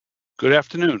Good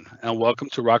afternoon, and welcome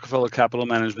to Rockefeller Capital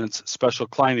Management's special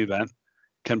client event,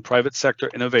 Can Private Sector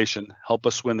Innovation Help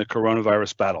Us Win the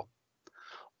Coronavirus Battle?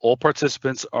 All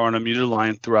participants are on a muted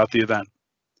line throughout the event.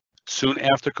 Soon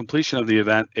after completion of the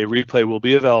event, a replay will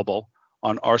be available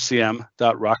on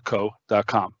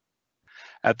rcm.rockco.com.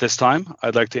 At this time,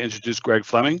 I'd like to introduce Greg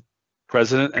Fleming,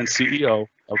 President and CEO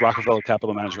of Rockefeller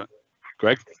Capital Management.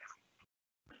 Greg?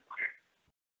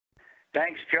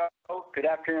 Thanks, Joe. Good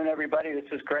afternoon, everybody. This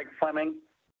is Greg Fleming,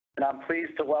 and I'm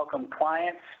pleased to welcome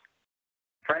clients,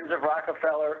 friends of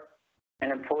Rockefeller, and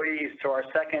employees to our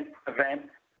second event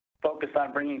focused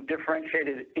on bringing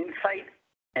differentiated insight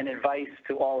and advice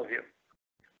to all of you.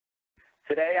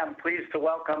 Today, I'm pleased to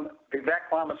welcome Vivek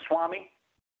Ramaswamy,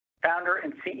 founder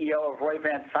and CEO of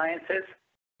Roivant Sciences,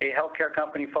 a healthcare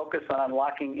company focused on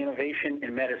unlocking innovation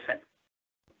in medicine.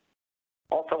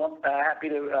 Also happy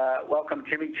to welcome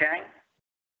Jimmy Chang,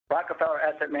 Rockefeller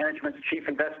Asset Management's Chief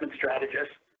Investment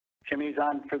Strategist. Jimmy's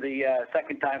on for the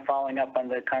second time following up on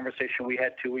the conversation we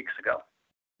had 2 weeks ago.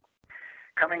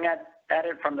 Coming at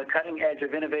it from the cutting edge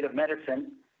of innovative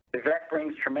medicine, Vivek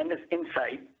brings tremendous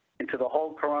insight into the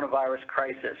whole coronavirus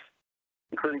crisis,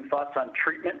 including thoughts on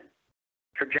treatment,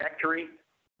 trajectory,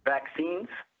 vaccines,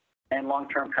 and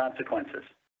long-term consequences.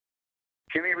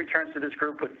 Jimmy returns to this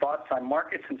group with thoughts on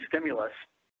markets and stimulus,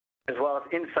 as well as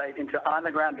insight into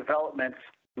on-the-ground developments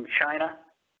in China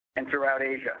and throughout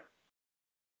Asia.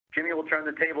 Jimmy will turn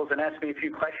the tables and ask me a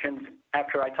few questions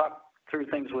after I talk through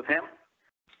things with him,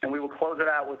 and we will close it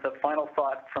out with a final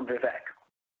thought from Vivek.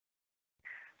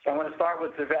 So I'm going to start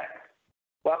with Vivek.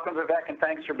 Welcome, Vivek, and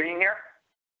thanks for being here.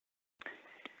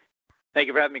 Thank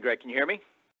you for having me, Greg. Can you hear me?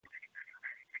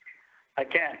 I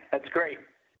can. That's great.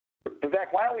 Vivek,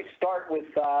 why don't we start with,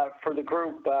 for the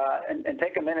group, and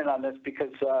take a minute on this because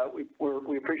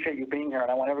we appreciate you being here, and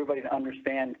I want everybody to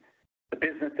understand the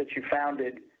business that you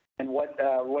founded and what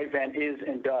Roivant is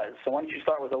and does. So why don't you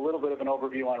start with a little bit of an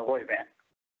overview on Roivant?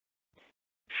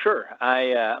 Sure.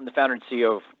 I'm the founder and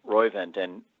CEO of Roivant,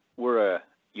 and we're a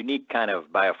unique kind of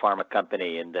biopharma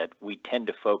company in that we tend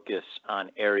to focus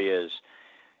on areas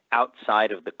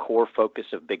outside of the core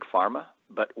focus of big pharma,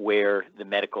 but where the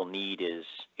medical need is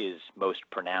most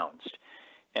pronounced.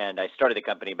 And I started the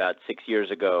company about 6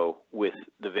 years ago with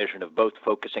the vision of both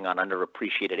focusing on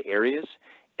underappreciated areas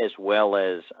as well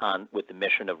as with the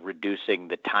mission of reducing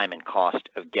the time and cost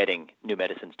of getting new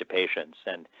medicines to patients.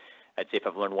 And I'd say if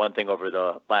I've learned one thing over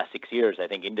the last 6 years, I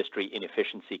think industry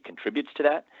inefficiency contributes to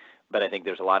that, but I think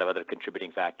there's a lot of other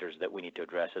contributing factors that we need to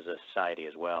address as a society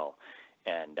as well.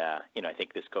 And, I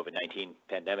think this COVID-19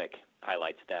 pandemic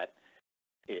highlights that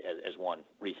as one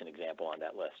recent example on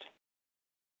that list.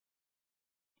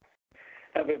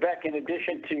 Now, Vivek, in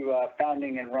addition to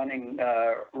founding and running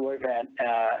Roivant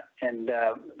and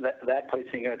that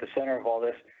placing you at the center of all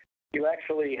this, you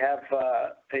actually have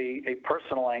a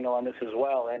personal angle on this as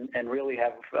well and really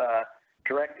have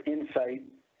direct insight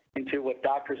into what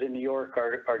doctors in New York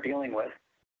are dealing with.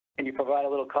 Can you provide a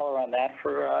little color on that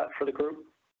for the group?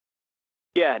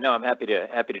 Yeah, no, I'm happy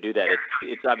to do that.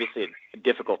 It's obviously a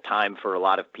difficult time for a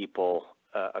lot of people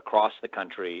across the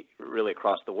country, really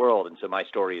across the world, and so my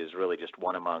story is really just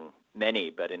one among many.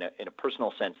 But in a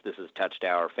personal sense, this has touched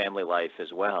our family life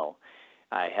as well.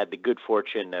 I had the good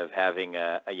fortune of having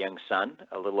a young son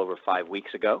a little over 5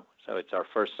 weeks ago. So it's our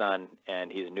first son,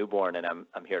 and he's a newborn, and I'm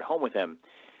here at home with him.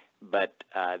 But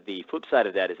the flip side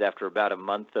of that is after about a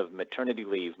month of maternity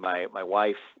leave, my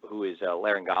wife, who is a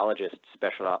laryngologist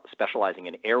specializing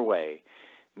in airway,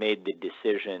 made the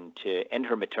decision to end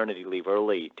her maternity leave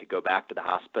early to go back to the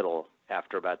hospital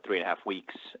after about 3.5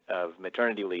 weeks of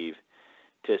maternity leave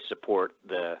to support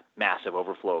the massive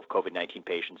overflow of COVID-19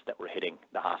 patients that were hitting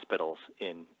the hospitals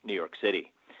in New York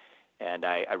City. And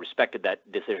I respected that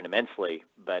decision immensely,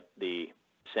 but the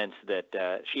sense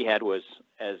that she had was,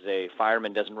 as a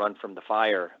fireman doesn't run from the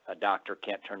fire, a doctor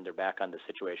can't turn their back on the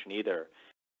situation either.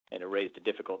 And it raised a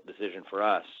difficult decision for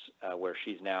us where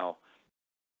she's now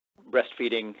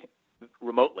breastfeeding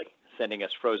remotely, sending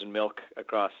us frozen milk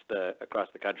across the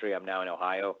country. I'm now in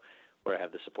Ohio, where I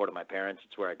have the support of my parents.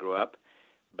 It's where I grew up.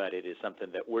 But it is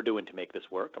something that we're doing to make this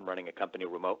work. I'm running a company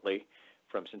remotely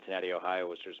from Cincinnati, Ohio,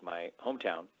 which is my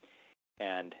hometown.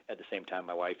 And at the same time,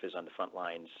 my wife is on the front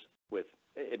lines with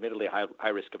admittedly a high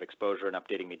risk of exposure and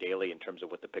updating me daily in terms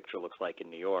of what the picture looks like in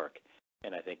New York.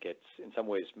 And I think it's in some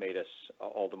ways made us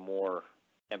all the more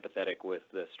empathetic with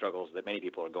the struggles that many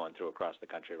people are going through across the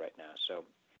country right now. So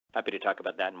happy to talk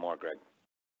about that and more, Greg.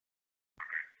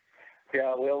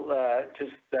 Yeah, well,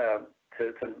 just to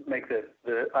make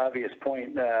the obvious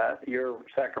point, your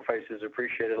sacrifice is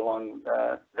appreciated along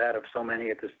that of so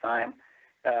many at this time.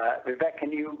 Vivek,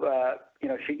 can you,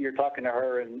 you're talking to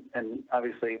her and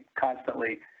obviously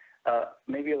constantly,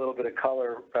 maybe a little bit of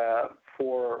color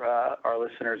for our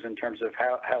listeners in terms of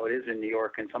how it is in New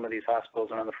York and some of these hospitals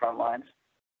and on the front lines?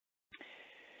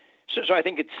 So I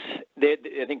think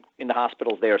I think in the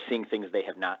hospitals they are seeing things they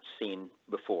have not seen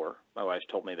before. My wife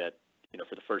told me that,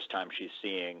 for the first time she's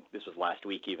seeing, this was last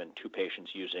week even, 2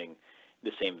 patients using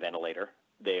the same ventilator.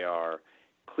 They are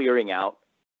clearing out,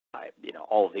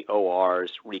 all of the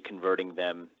ORs, reconverting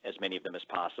them, as many of them as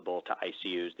possible, to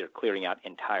ICUs. They're clearing out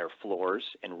entire floors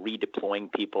and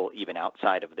redeploying people even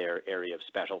outside of their area of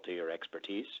specialty or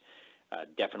expertise.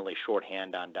 Definitely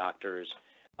shorthand on doctors,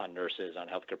 on nurses, on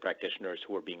healthcare practitioners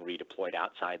who are being redeployed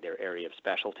outside their area of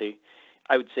specialty.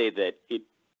 I would say that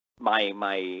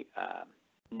my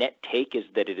net take is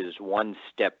that it is one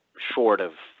step short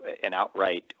of an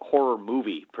outright horror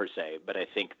movie per se, but I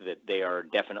think that they are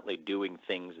definitely doing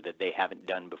things that they haven't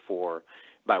done before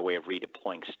by way of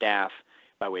redeploying staff,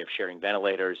 by way of sharing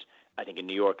ventilators. I think in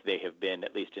New York they have been,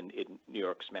 at least in New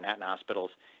York's Manhattan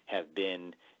hospitals, have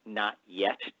been not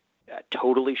yet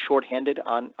totally shorthanded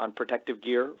on protective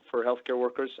gear for healthcare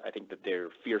workers. I think that they're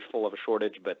fearful of a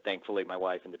shortage, but thankfully my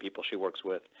wife and the people she works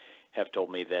with have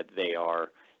told me that they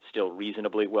are still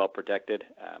reasonably well protected.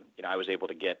 I was able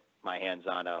to get my hands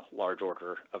on a large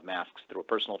order of masks through a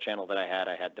personal channel that I had.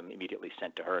 I had them immediately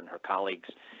sent to her and her colleagues.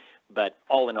 But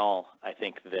all in all, I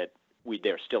think that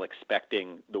they're still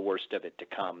expecting the worst of it to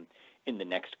come in the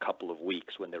next couple of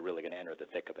weeks when they're really going to enter the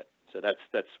thick of it. So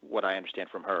that's what I understand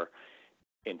from her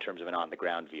in terms of an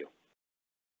on-the-ground view.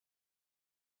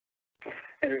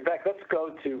 And Vivek, let's go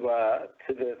to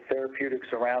the therapeutics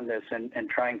around this and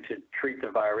trying to treat the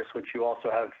virus, which you also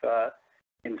have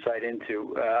insight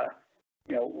into.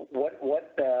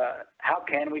 How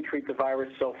can we treat the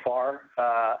virus so far?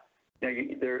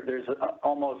 There's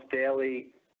almost daily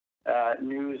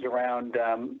news around,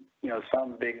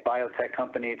 some big biotech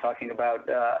company talking about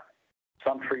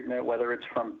some treatment, whether it's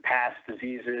from past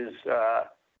diseases,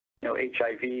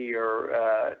 HIV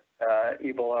or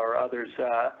Ebola or others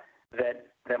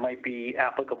that might be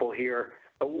applicable here.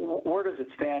 But where does it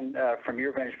stand from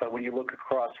your vantage point when you look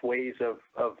across ways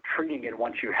of treating it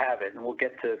once you have it? And we'll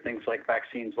get to things like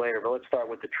vaccines later, but let's start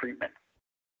with the treatment.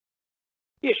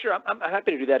 Yeah, sure. I'm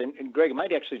happy to do that. And Greg, it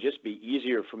might actually just be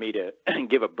easier for me to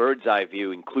give a bird's eye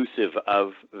view inclusive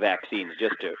of vaccines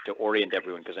just to orient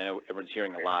everyone, because I know everyone's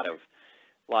hearing a lot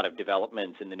of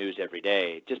developments in the news every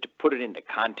day. Just to put it into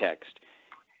context,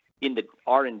 in the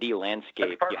R&D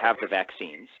landscape, you have the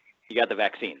vaccines. You got the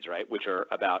vaccines, right, which are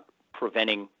about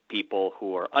preventing people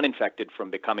who are uninfected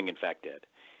from becoming infected.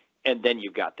 And then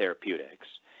you've got therapeutics,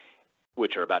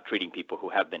 which are about treating people who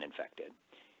have been infected.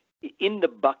 In the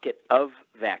bucket of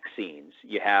vaccines,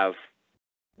 you have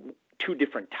 2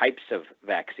 different types of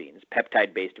vaccines,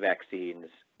 peptide-based vaccines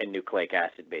and nucleic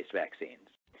acid-based vaccines.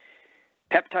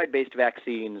 Peptide-based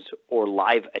vaccines or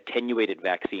live attenuated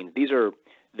vaccines, these are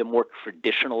the more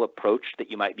traditional approach that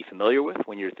you might be familiar with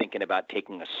when you're thinking about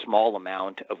taking a small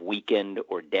amount of weakened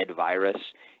or dead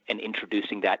virus and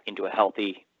introducing that into a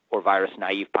healthy or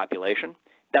virus-naive population.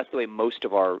 That's the way most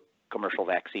of our commercial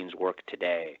vaccines work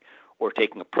today, or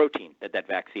taking a protein that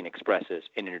vaccine expresses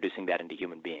and introducing that into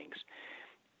human beings.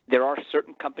 There are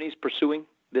certain companies pursuing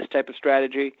this type of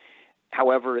strategy.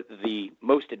 However, the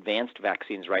most advanced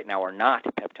vaccines right now are not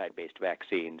peptide-based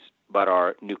vaccines, but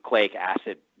are nucleic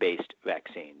acid-based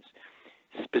vaccines,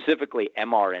 specifically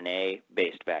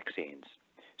mRNA-based vaccines.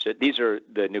 So these are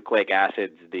the nucleic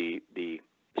acids, the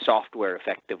software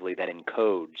effectively that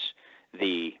encodes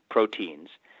the proteins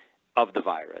of the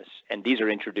virus. And these are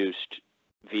introduced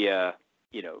via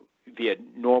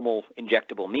normal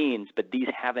injectable means, but these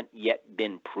haven't yet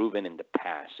been proven in the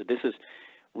past. So this is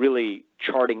really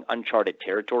charting uncharted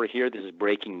territory here. This is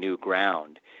breaking new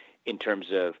ground in terms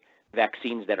of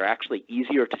vaccines that are actually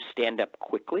easier to stand up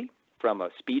quickly from a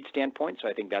speed standpoint. So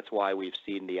I think that's why we've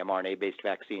seen the mRNA-based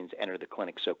vaccines enter the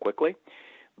clinic so quickly.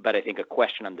 But I think a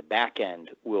question on the back end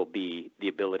will be the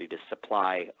ability to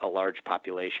supply a large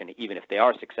population, even if they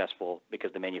are successful,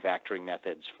 because the manufacturing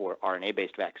methods for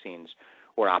RNA-based vaccines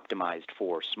were optimized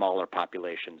for smaller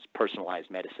populations,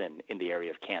 personalized medicine in the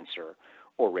area of cancer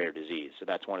or rare disease. So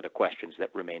that's one of the questions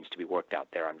that remains to be worked out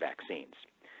there on vaccines.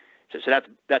 So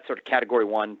that's sort of category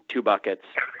 1, 2 buckets,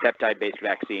 peptide-based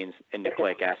vaccines and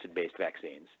nucleic acid-based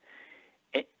vaccines.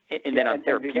 And then on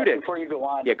therapeutics. Before you go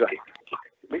on. Yeah, go ahead.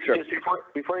 Sure. Just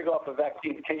before you go off of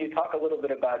vaccines, can you talk a little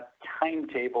bit about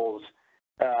timetables,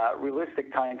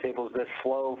 realistic timetables that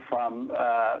flow from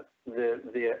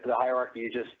the hierarchy you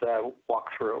just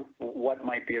walked through? What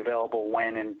might be available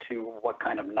when and to what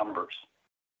kind of numbers?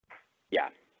 Yeah.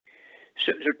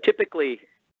 So typically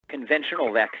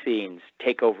conventional vaccines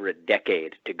take over a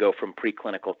decade to go from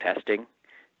preclinical testing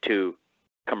to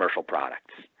commercial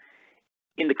products.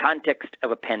 In the context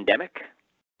of a pandemic,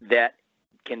 that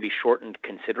can be shortened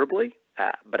considerably,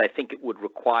 but I think it would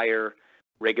require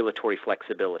regulatory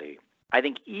flexibility. I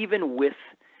think even with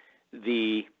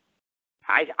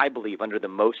I believe under the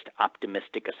most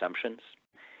optimistic assumptions,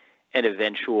 an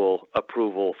eventual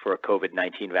approval for a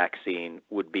COVID-19 vaccine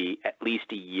would be at least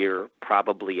a year,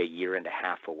 probably a year and a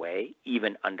half away,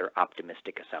 even under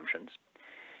optimistic assumptions.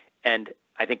 And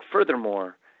I think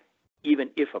furthermore, even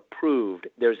if approved,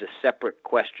 there's a separate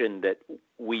question that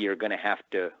we are going to have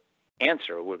to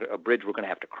answer, a bridge we're going to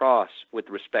have to cross with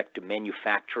respect to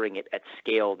manufacturing it at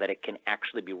scale that it can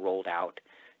actually be rolled out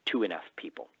to enough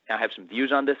people. Now, I have some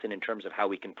views on this and in terms of how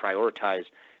we can prioritize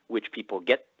which people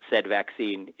get said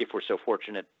vaccine if we're so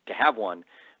fortunate to have one,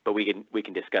 but we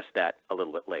can discuss that a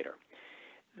little bit later.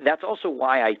 That's also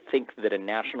why I think that a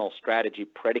national strategy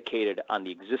predicated on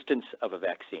the existence of a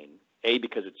vaccine, A,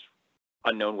 because it's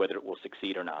unknown whether it will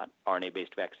succeed or not.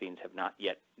 RNA-based vaccines have not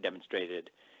yet demonstrated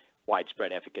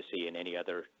widespread efficacy in any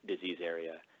other disease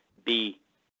area. B,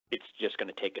 it's just going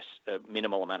to take us a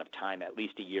minimal amount of time, at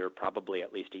least a year, probably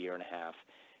at least a year and a half.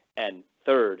 And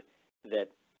third, that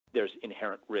there's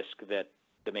inherent risk that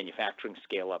the manufacturing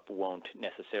scale-up won't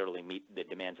necessarily meet the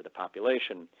demands of the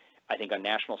population. I think a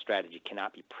national strategy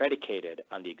cannot be predicated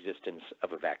on the existence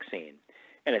of a vaccine.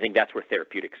 And I think that's where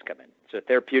therapeutics come in. So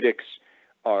therapeutics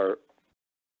are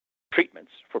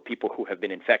treatments for people who have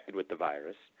been infected with the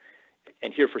virus.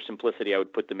 And here, for simplicity, I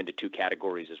would put them into two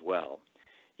categories as well.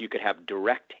 You could have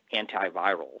direct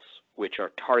antivirals, which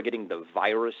are targeting the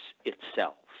virus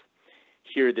itself.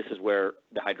 Here, this is where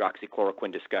the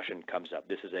hydroxychloroquine discussion comes up.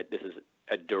 This is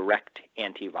a direct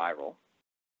antiviral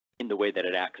in the way that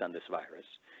it acts on this virus.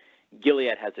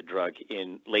 Gilead has a drug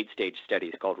in late-stage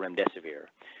studies called remdesivir,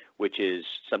 which is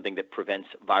something that prevents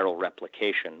viral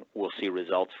replication. We'll see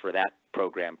results for that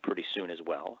program pretty soon as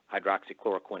well.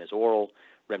 Hydroxychloroquine is oral.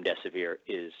 Remdesivir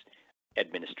is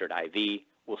administered IV.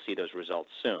 We'll see those results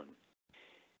soon.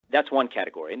 That's one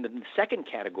category. And then the second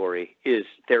category is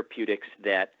therapeutics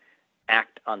that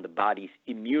act on the body's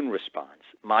immune response,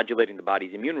 modulating the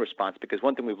body's immune response, because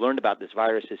one thing we've learned about this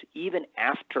virus is even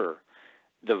after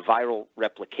the viral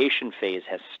replication phase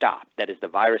has stopped, that is, the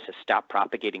virus has stopped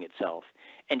propagating itself,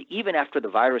 and even after the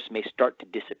virus may start to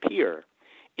disappear,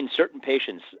 in certain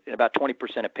patients, in about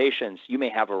 20% of patients, you may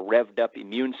have a revved up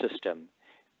immune system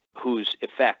whose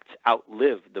effects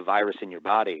outlive the virus in your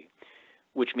body,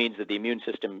 which means that the immune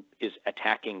system is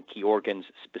attacking key organs,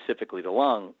 specifically the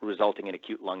lung, resulting in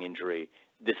acute lung injury.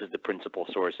 This is the principal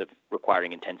source of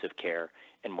requiring intensive care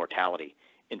and mortality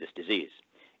in this disease.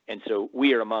 And so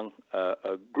we are among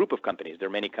a group of companies. There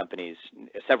are many companies,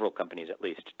 several companies at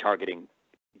least, targeting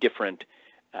different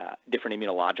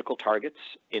immunological targets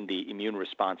in the immune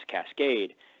response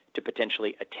cascade to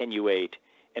potentially attenuate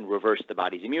and reverse the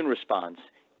body's immune response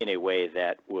in a way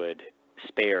that would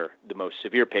spare the most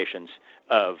severe patients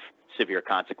of severe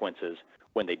consequences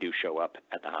when they do show up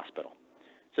at the hospital.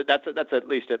 So that's at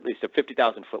least a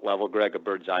 50,000-foot level, Greg, a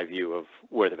bird's eye view of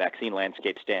where the vaccine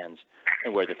landscape stands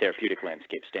and where the therapeutic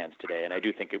landscape stands today. And I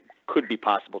do think it could be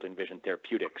possible to envision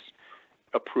therapeutics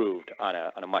approved on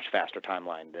a much faster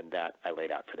timeline than that I laid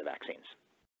out for the vaccines.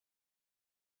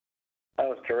 That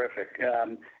was terrific.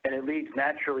 And it leads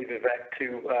naturally, Vivek,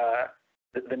 to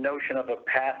the notion of a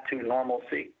path to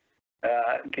normalcy,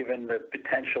 given the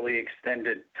potentially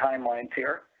extended timelines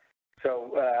here.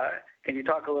 So can you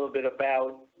talk a little bit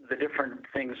about the different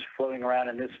things floating around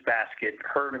in this basket?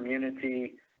 Herd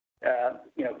immunity,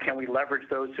 can we leverage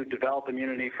those who develop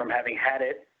immunity from having had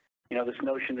it? This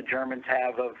notion the Germans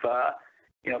have of,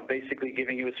 basically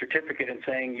giving you a certificate and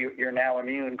saying you're now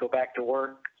immune, go back to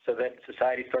work so that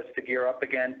society starts to gear up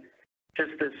again.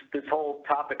 Just this whole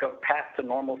topic of path to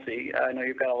normalcy. I know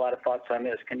you've got a lot of thoughts on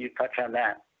this. Can you touch on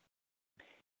that?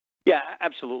 Yeah,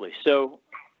 absolutely. So,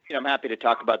 I'm happy to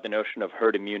talk about the notion of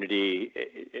herd immunity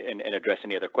and address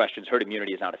any other questions. Herd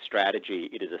immunity is not a strategy.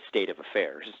 It is a state of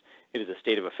affairs. It is a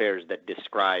state of affairs that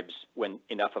describes when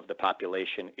enough of the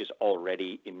population is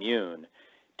already immune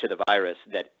to the virus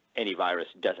that any virus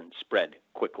doesn't spread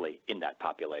quickly in that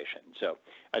population. So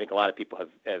I think a lot of people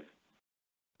have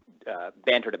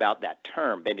bandied about that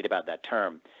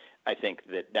term. I think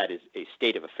that is a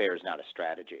state of affairs, not a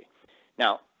strategy.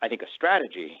 Now, I think a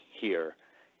strategy here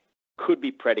could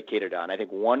be predicated on, I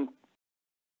think one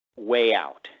way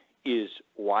out is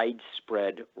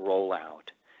widespread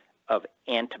rollout of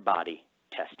antibody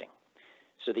testing.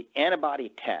 So the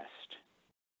antibody test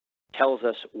tells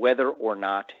us whether or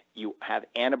not you have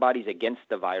antibodies against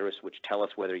the virus, which tell us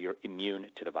whether you're immune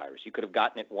to the virus. You could have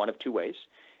gotten it one of two ways,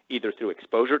 either through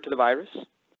exposure to the virus.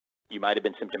 You might have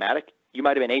been symptomatic. You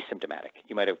might have been asymptomatic.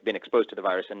 You might have been exposed to the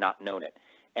virus and not known it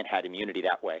and had immunity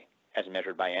that way, as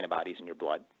measured by antibodies in your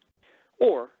blood.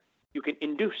 Or you can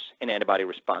induce an antibody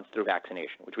response through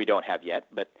vaccination, which we don't have yet,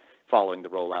 but following the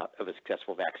rollout of a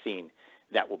successful vaccine,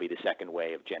 that will be the second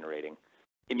way of generating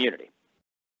immunity.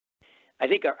 I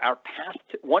think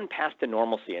one path to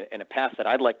normalcy, and a path that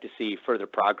I'd like to see further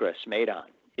progress made on,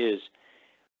 is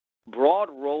broad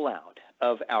rollout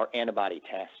of our antibody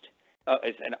test.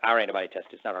 Our antibody test,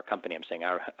 it's not our company, I'm saying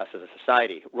us as a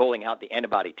society, rolling out the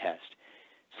antibody test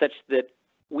such that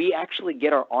we actually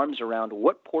get our arms around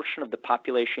what portion of the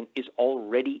population is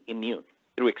already immune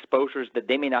through exposures that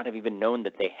they may not have even known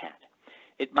that they had.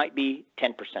 It might be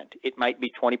 10%. It might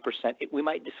be 20%. We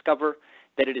might discover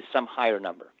that it is some higher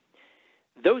number.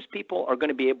 Those people are going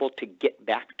to be able to get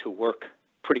back to work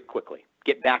pretty quickly,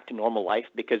 get back to normal life,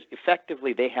 because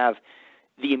effectively they have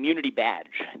the immunity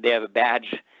badge. They have a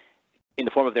badge in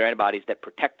the form of their antibodies that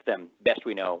protect them, best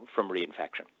we know, from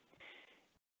reinfection.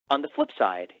 On the flip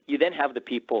side, you then have the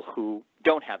people who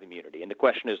don't have immunity. And the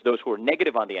question is, those who are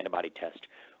negative on the antibody test,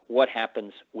 what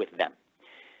happens with them?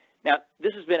 Now,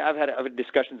 I've had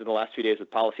discussions in the last few days with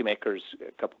policymakers,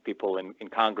 a couple of people in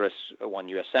Congress, one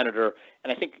U.S. senator,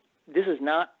 and I think this is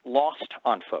not lost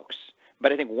on folks.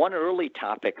 But I think one early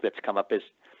topic that's come up is,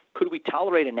 could we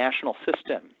tolerate a national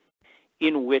system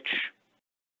in which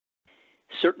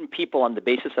certain people on the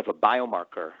basis of a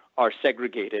biomarker are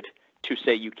segregated to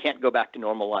say you can't go back to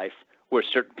normal life, where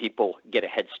certain people get a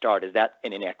head start? Is that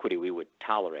an inequity we would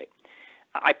tolerate?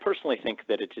 I personally think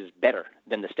that it is better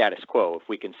than the status quo. If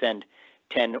we can send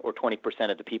 10 or 20%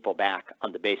 of the people back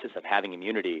on the basis of having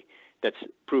immunity that's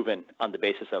proven on the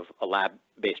basis of a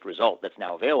lab-based result that's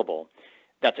now available,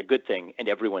 that's a good thing, and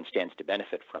everyone stands to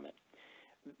benefit from it.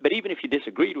 But even if you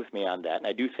disagreed with me on that, and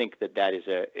I do think that that is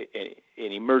an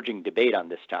emerging debate on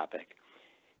this topic,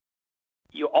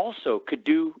 you also could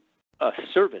do a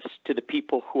service to the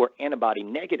people who are antibody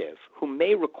negative, who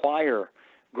may require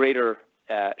greater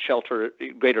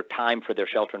time for their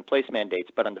shelter-in-place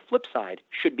mandates, but on the flip side,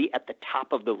 should be at the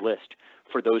top of the list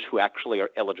for those who actually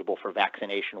are eligible for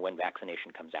vaccination when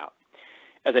vaccination comes out.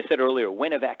 As I said earlier,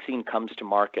 when a vaccine comes to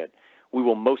market, we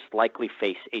will most likely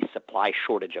face a supply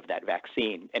shortage of that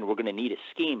vaccine, and we're going to need a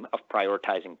scheme of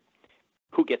prioritizing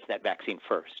who gets that vaccine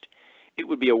first. It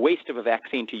would be a waste of a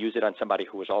vaccine to use it on somebody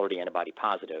who was already antibody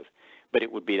positive, but it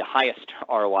would be the highest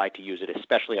ROI to use it,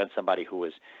 especially on somebody who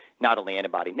was not only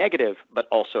antibody negative, but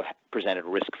also presented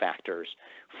risk factors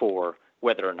for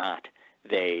whether or not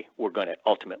they were going to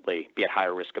ultimately be at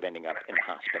higher risk of ending up in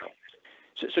the hospital.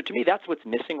 So to me, that's what's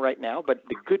missing right now. But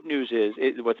the good news is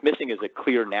what's missing is a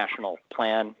clear national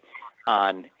plan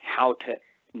on how to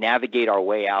navigate our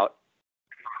way out,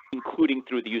 including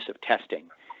through the use of testing.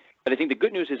 But I think the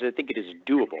good news is I think it is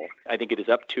doable. I think it is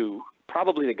up to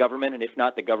probably the government, and if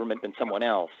not the government, then someone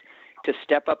else, to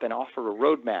step up and offer a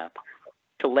roadmap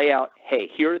to lay out, hey,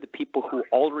 here are the people who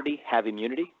already have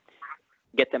immunity.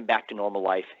 Get them back to normal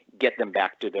life, get them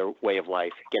back to their way of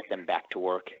life, get them back to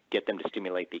work, get them to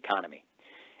stimulate the economy.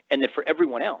 And then for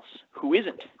everyone else who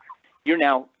isn't, you're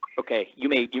now, okay, you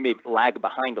may lag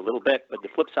behind a little bit, but the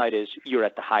flip side is you're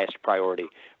at the highest priority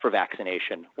for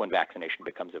vaccination when vaccination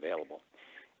becomes available.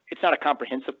 It's not a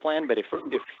comprehensive plan, but if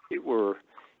it were,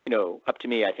 up to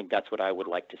me, I think that's what I would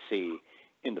like to see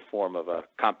in the form of a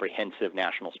comprehensive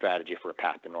national strategy for a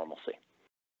path to normalcy.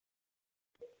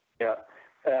 Yeah.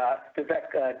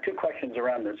 Vivek, two questions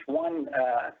around this. One,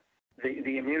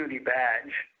 the immunity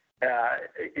badge.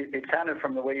 It sounded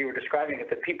from the way you were describing it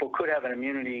that people could have an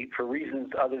immunity for reasons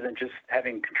other than just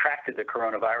having contracted the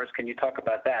coronavirus. Can you talk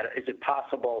about that? Is it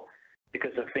possible,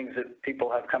 because of things that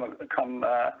people have come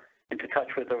into touch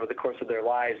with over the course of their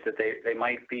lives, that they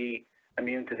might be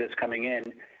immune to this coming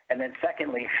in? And then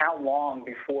secondly, how long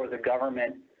before the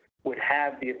government would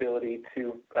have the ability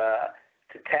to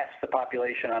test the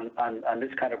population on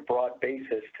this kind of broad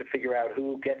basis to figure out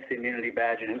who gets the immunity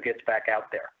badge and who gets back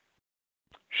out there?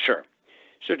 Sure.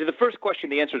 So to the first question,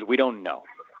 the answer is we don't know.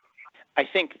 I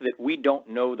think that we don't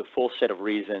know the full set of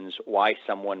reasons why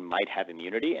someone might have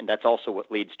immunity, and that's also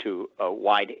what leads to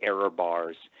wide error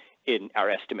bars in our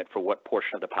estimate for what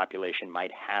portion of the population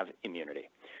might have immunity.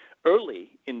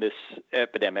 Early in this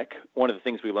epidemic, one of the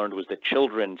things we learned was that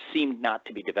children seemed not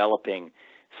to be developing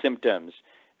symptoms.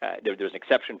 There's an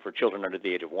exception for children under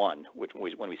the age of 1, which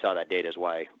when we saw that data is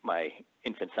why my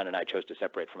infant son and I chose to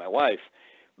separate from my wife.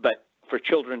 But for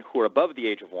children who are above the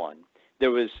age of 1,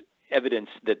 there was evidence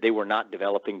that they were not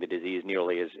developing the disease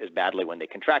nearly as badly when they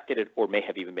contracted it, or may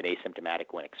have even been asymptomatic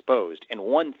when exposed. And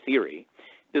one theory,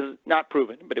 this is not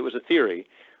proven, but it was a theory,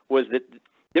 was that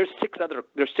there's six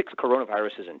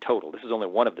coronaviruses in total. This is only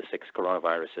one of the six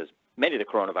coronaviruses. Many of the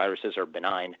coronaviruses are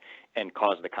benign and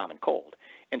cause the common cold.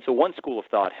 And so one school of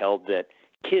thought held that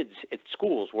kids at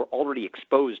schools were already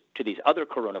exposed to these other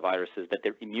coronaviruses, that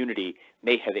their immunity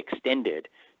may have extended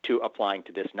to applying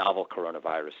to this novel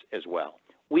coronavirus as well.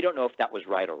 We don't know if that was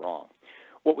right or wrong.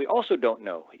 What we also don't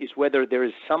know is whether there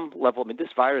is some level, this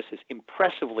virus is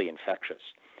impressively infectious,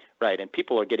 right? And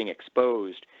people are getting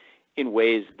exposed in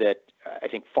ways that I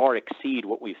think far exceed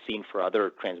what we've seen for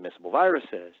other transmissible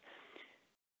viruses.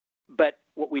 But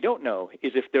what we don't know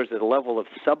is if there's a level of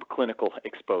subclinical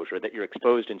exposure, that you're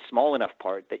exposed in small enough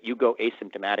part that you go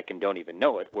asymptomatic and don't even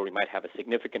know it, where we might have a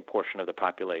significant portion of the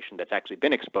population that's actually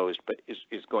been exposed but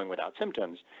is going without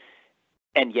symptoms,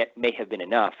 and yet may have been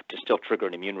enough to still trigger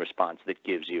an immune response that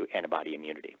gives you antibody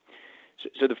immunity.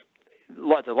 So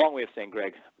it's a long way of saying,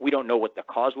 Greg, we don't know what the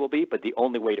cause will be, but the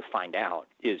only way to find out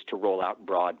is to roll out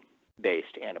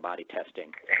broad-based antibody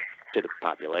testing to the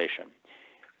population.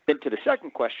 Then to the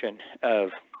second question of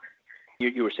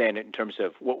you were saying in terms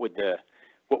of what would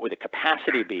the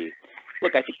capacity be?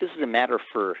 Look, I think this is a matter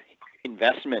for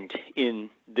investment in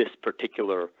this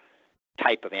particular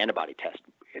type of antibody test.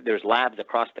 There's labs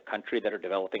across the country that are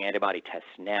developing antibody tests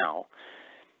now.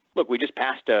 Look, we just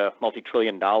passed a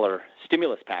multi-trillion-dollar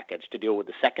stimulus package to deal with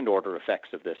the second-order effects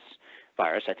of this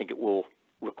virus. I think it will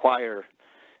require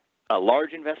a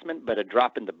large investment, but a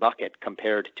drop in the bucket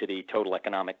compared to the total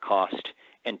economic cost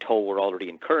and toll we're already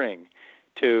incurring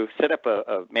to set up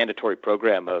a mandatory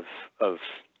program of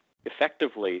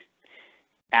effectively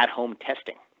at-home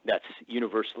testing that's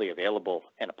universally available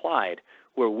and applied,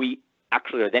 where we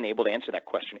actually are then able to answer that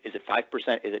question. Is it 5%?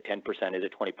 Is it 10%? Is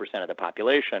it 20% of the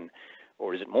population?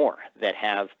 Or is it more that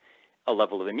have a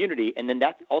level of immunity? And then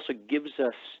that also gives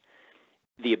us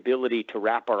the ability to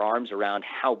wrap our arms around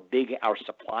how big our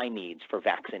supply needs for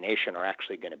vaccination are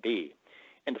actually going to be.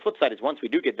 And the flip side is once we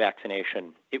do get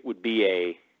vaccination, it would be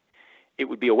a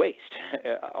waste,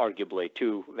 arguably,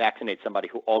 to vaccinate somebody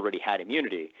who already had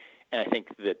immunity. And I think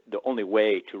that the only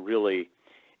way to really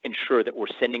ensure that we're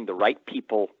sending the right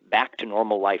people back to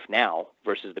normal life now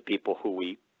versus the people who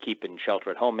we keep in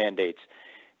shelter-at-home mandates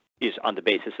is on the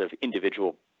basis of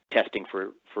individual testing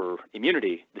for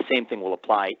immunity. The same thing will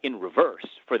apply in reverse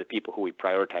for the people who we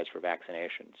prioritize for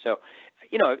vaccination. So,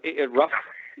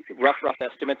 rough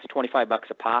estimates, $25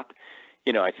 a pop.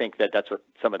 I think that's what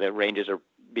some of the ranges are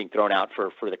being thrown out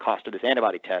for the cost of this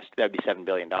antibody test. That would be $7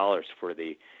 billion for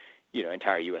the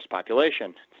entire U.S.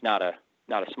 population. It's not a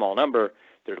small number.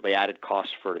 There'll be added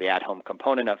costs for the at-home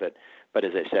component of it, but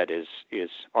as I said, is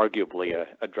arguably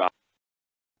a drop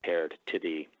compared to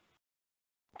the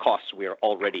costs we are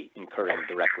already incurring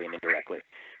directly and indirectly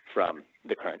from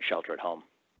the current shelter-at-home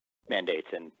mandates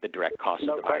and the direct costs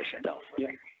of the virus itself.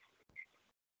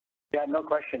 Yeah, no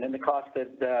question. And the cost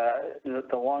that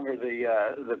the longer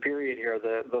the period here,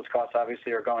 those costs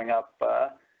obviously are going up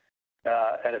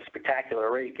at a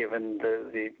spectacular rate given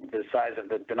the size of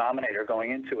the denominator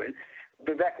going into it.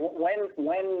 Vivek,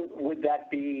 when would that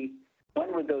be?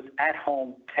 When would those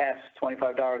at-home tests,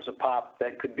 $25 a pop,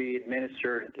 that could be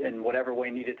administered in whatever way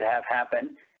needed to have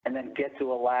happen, and then get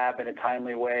to a lab in a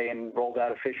timely way and rolled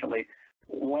out efficiently?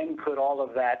 When could all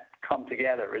of that come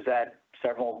together? Is that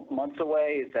several months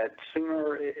away? Is that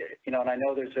sooner? And I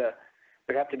know there'd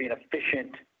have to be an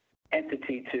efficient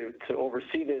entity to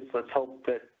oversee this. Let's hope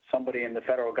that somebody in the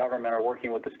federal government or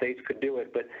working with the states could do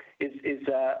it. But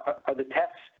are the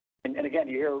tests? And again,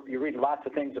 you read lots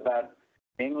of things about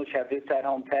the English have this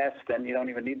at-home test, and you don't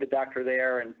even need the doctor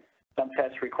there, and some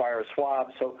tests require a swab.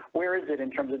 So where is it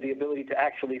in terms of the ability to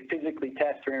actually physically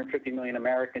test 350 million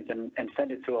Americans and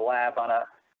send it to a lab on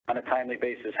a timely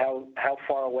basis? How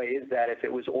far away is that if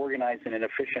it was organized in an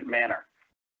efficient manner?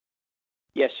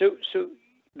 Yeah, so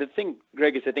the thing,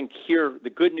 Greg, is I think here the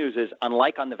good news is,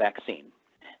 unlike on the vaccine,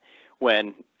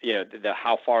 when the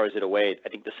how far is it away, I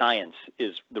think the science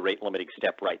is the rate limiting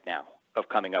step right now of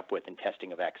coming up with and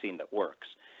testing a vaccine that works.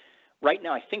 Right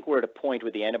now, I think we're at a point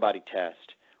with the antibody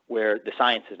test where the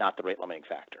science is not the rate limiting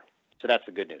factor. So that's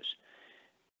the good news.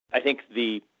 I think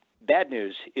the bad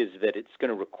news is that it's going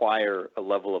to require a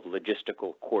level of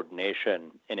logistical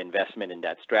coordination and investment in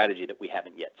that strategy that we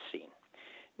haven't yet seen.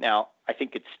 Now, I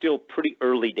think it's still pretty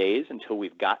early days until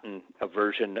we've gotten a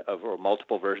version of or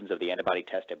multiple versions of the antibody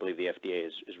test. I believe the FDA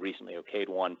has recently okayed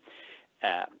one.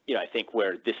 I think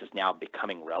where this is now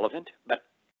becoming relevant, but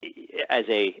as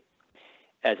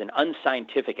an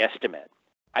unscientific estimate,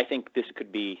 I think this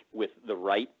could be, with the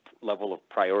right level of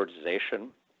prioritization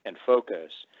and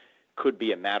focus, could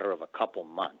be a matter of a couple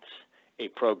months, a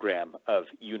program of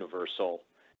universal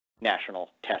national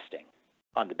testing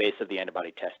on the base of the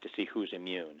antibody test to see who's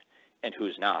immune and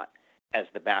who's not as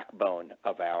the backbone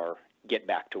of our get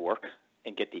back to work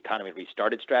and get the economy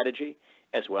restarted strategy,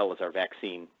 as well as our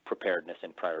vaccine preparedness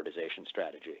and prioritization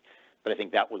strategy. But I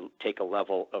think that will take a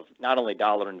level of not only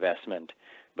dollar investment,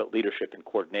 but leadership and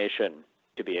coordination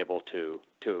to be able to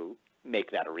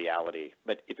make that a reality.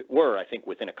 But if it were, I think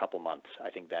within a couple months, I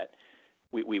think that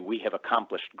we have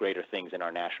accomplished greater things in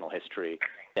our national history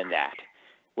than that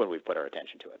when we've put our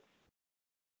attention to it.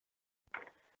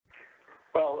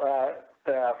 Well,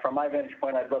 from my vantage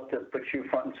point, I'd love to put you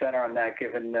front and center on that,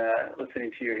 given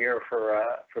listening to you here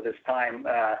for this time.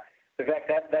 Vivek,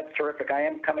 that's terrific. I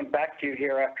am coming back to you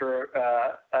here after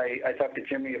I talked to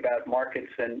Jimmy about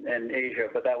markets and Asia,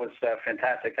 but that was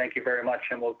fantastic. Thank you very much,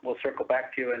 and we'll circle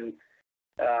back to you and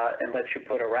let you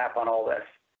put a wrap on all this.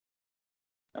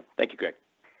 Thank you, Greg.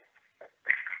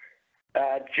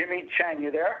 Jimmy Chang,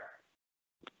 you there?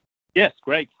 Yes,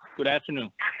 Greg. Good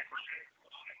afternoon.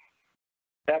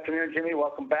 Good afternoon, Jimmy.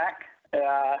 Welcome back.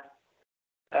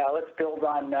 Let's build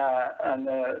on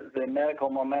the medical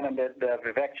momentum that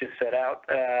Vivek just set out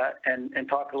and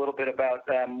talk a little bit about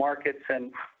markets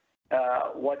and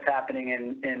what's happening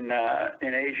in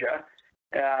Asia.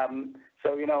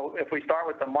 So, if we start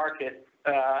with the market,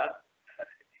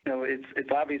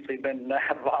 it's obviously been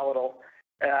volatile.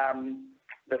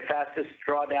 The fastest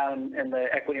drawdown in the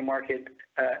equity market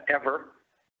ever,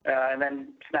 and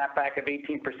then snapback of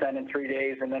 18% in 3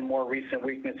 days, and then more recent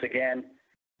weakness again.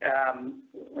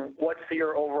 What's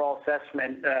your overall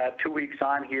assessment 2 weeks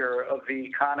on here of the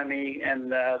economy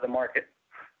and the market?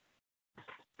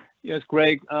 Yes,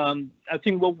 Greg. I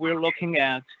think what we're looking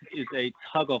at is a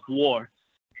tug of war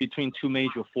between two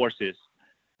major forces.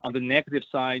 On the negative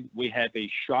side, we have a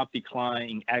sharp decline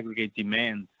in aggregate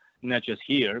demand, not just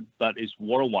here, but it's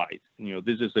worldwide.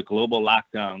 This is a global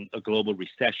lockdown, a global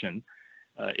recession.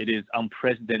 It is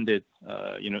unprecedented,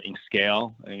 in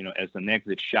scale, as a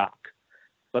negative shock.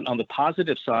 But on the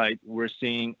positive side, we're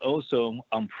seeing also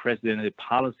unprecedented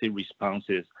policy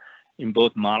responses in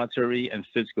both monetary and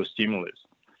fiscal stimulus.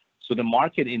 So the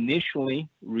market initially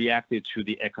reacted to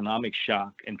the economic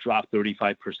shock and dropped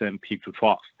 35% peak to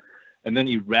trough. And then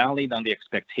it rallied on the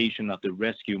expectation of the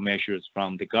rescue measures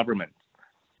from the government.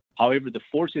 However, the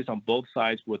forces on both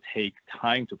sides will take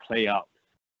time to play out.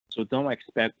 So don't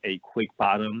expect a quick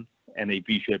bottom and a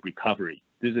V-shaped recovery.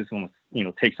 This is going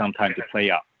to, take some time to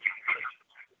play out.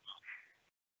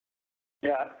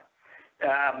 Yeah.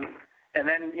 And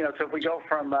then, so if we go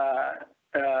from,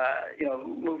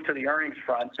 move to the earnings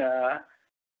front,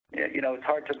 it's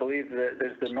hard to believe that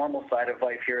there's the normal side of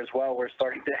life here as well. We're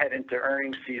starting to head into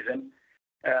earnings season.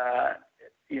 The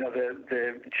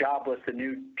jobless, the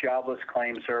new jobless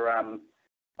claims are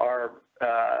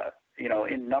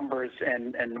in numbers.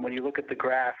 And when you look at the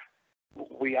graph,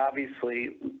 we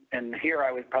obviously, and here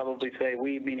I would probably say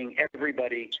we, meaning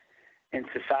everybody in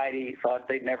society, thought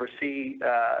they'd never see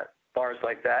bars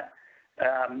like that.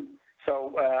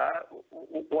 So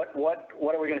what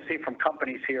are we going to see from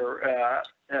companies here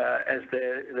as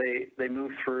they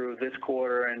move through this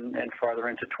quarter and farther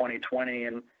into 2020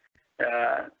 and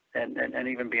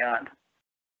even beyond?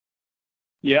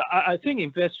 Yeah, I think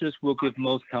investors will give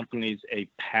most companies a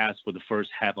pass for the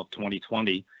first half of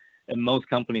 2020, and most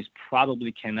companies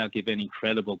probably cannot give any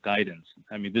credible guidance.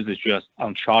 I mean, this is just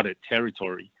uncharted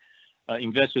territory.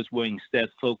 Investors will instead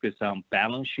focus on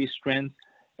balance sheet strength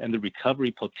and the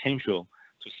recovery potential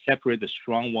to separate the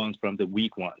strong ones from the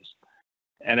weak ones.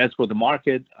 And as for the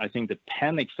market, I think the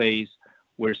panic phase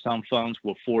where some funds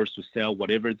were forced to sell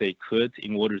whatever they could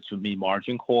in order to meet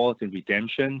margin calls and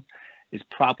redemption is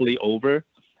probably over,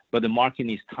 but the market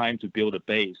needs time to build a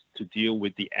base to deal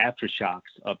with the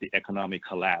aftershocks of the economic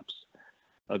collapse.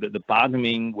 The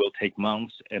bottoming will take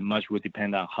months, and much will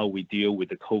depend on how we deal with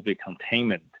the COVID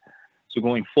containment. So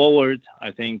going forward,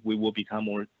 I think we will become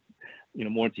more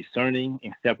discerning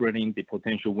in separating the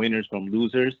potential winners from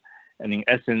losers. And in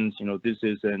essence, this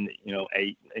is a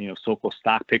so-called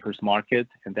stock pickers market,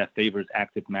 and that favors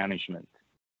active management.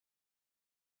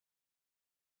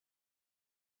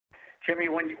 Jimmy,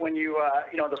 when you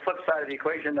the flip side of the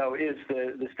equation though is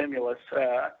the stimulus.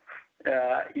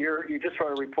 You just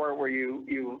wrote a report where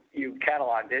you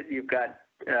cataloged it. You've got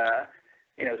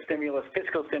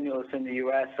fiscal stimulus in the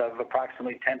U.S. of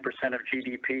approximately 10% of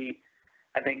GDP.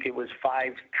 I think it was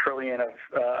 $5 trillion of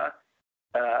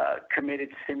committed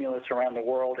stimulus around the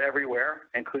world, everywhere,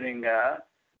 including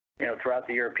throughout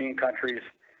the European countries.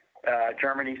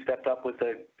 Germany stepped up with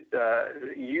a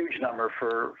huge number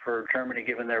for Germany,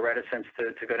 given their reticence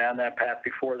to go down that path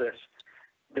before this.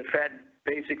 The Fed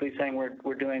basically saying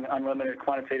we're doing unlimited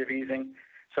quantitative easing.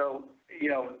 So,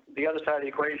 the other side of the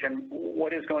equation,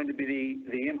 what is going to be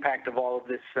the impact of all of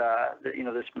this,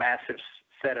 this massive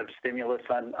set of stimulus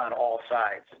on all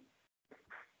sides?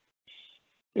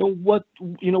 What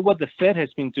the Fed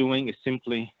has been doing is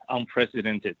simply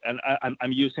unprecedented, and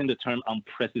I'm using the term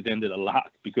unprecedented a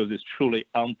lot because it's truly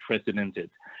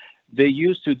unprecedented. They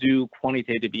used to do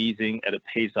quantitative easing at a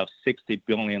pace of $60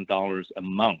 billion a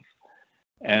month,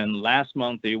 and last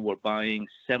month they were buying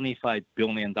 $75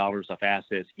 billion of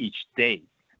assets each day,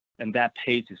 and that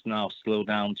pace is now slowed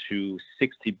down to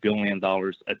 $60 billion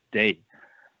a day.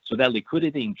 So that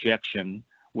liquidity injection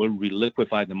will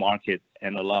reliquify the market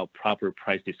and allow proper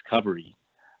price discovery.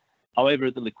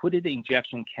 However, the liquidity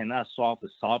injection cannot solve the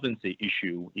solvency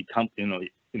issue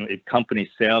if company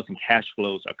sales and cash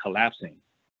flows are collapsing.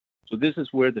 So this is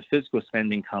where the fiscal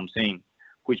spending comes in,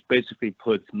 which basically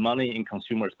puts money in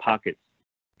consumers' pockets,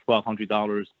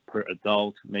 $1,200 per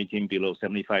adult making below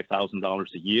 $75,000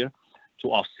 a year, to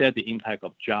offset the impact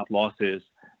of job losses,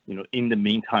 in the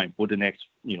meantime for the next,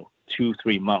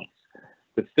 2-3 months.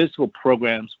 The fiscal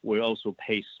programs will also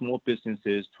pay small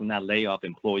businesses to not lay off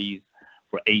employees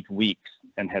for 8 weeks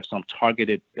and have some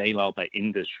targeted bailout by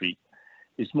industry.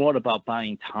 It's more about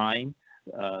buying time,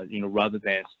 rather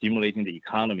than stimulating the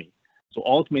economy. So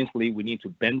ultimately, we need to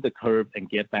bend the curve and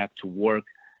get back to work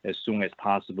as soon as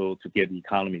possible to get the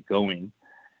economy going.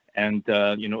 And,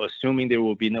 assuming there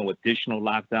will be no additional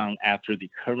lockdown after the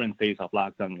current phase of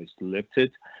lockdown is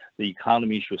lifted, the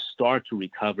economy should start to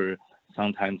recover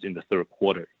sometimes in the third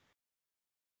quarter.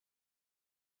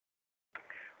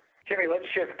 Jimmy, let's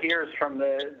shift gears from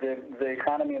the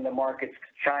economy and the markets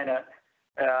to China,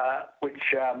 which,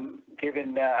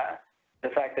 given the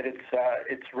fact that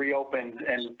it's reopened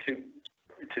and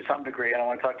to some degree, I don't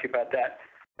want to talk to you about that.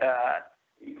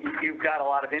 You've got a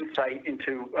lot of insight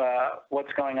into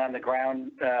what's going on the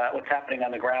ground, what's happening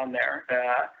on the ground there.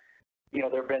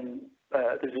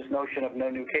 There's this notion of no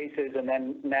new cases, and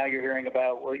then now you're hearing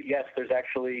about, well, yes, there's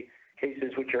actually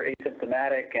cases which are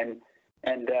asymptomatic,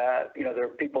 and there are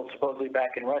people supposedly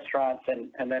back in restaurants,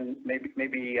 and then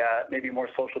maybe more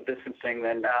social distancing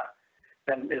than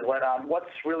is let on.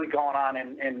 What's really going on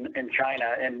in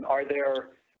China, and are there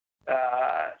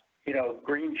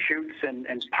green shoots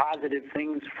and positive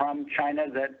things from China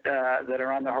that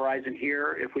are on the horizon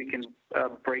here? If we can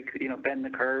bend the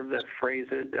curve, that phrase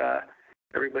that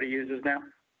everybody uses now.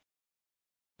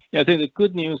 Yeah, I think the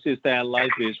good news is that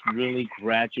life is really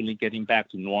gradually getting back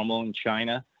to normal in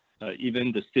China.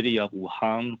 Even the city of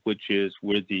Wuhan, which is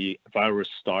where the virus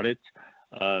started,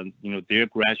 they're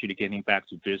gradually getting back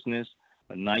to business.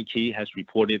 Nike has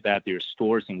reported that their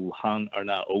stores in Wuhan are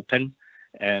now open,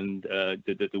 and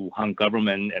the Wuhan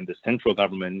government and the central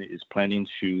government is planning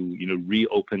to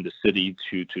reopen the city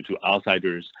to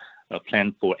outsiders,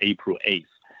 planned for April 8th.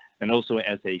 And also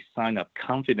as a sign of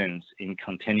confidence in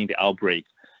containing the outbreak,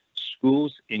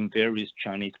 schools in various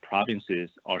Chinese provinces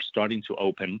are starting to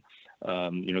open.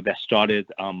 That started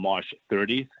on March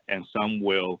 30th, and some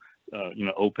will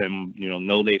open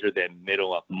no later than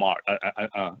middle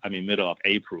of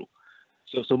April.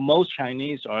 So most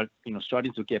Chinese are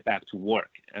starting to get back to work,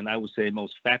 and I would say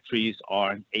most factories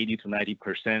are 80 to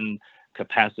 90%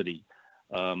 capacity.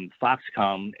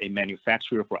 Foxconn, a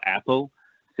manufacturer for Apple,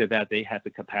 said that they have the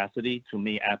capacity to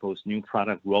meet Apple's new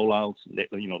product rollouts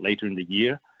later in the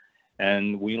year.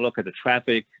 And when you look at the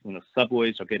traffic,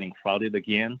 subways are getting crowded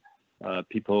again.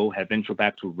 People have ventured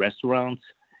back to restaurants,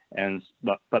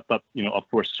 but of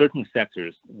course certain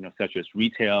sectors such as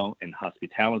retail and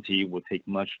hospitality will take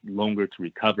much longer to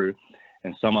recover,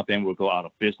 and some of them will go out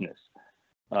of business.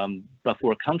 But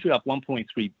for a country of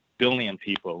 1.3 billion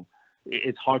people,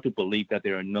 it's hard to believe that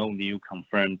there are no new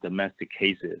confirmed domestic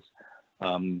cases.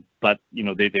 But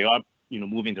they are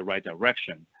moving the right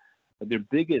direction. But their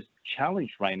biggest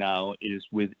challenge right now is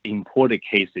with imported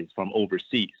cases from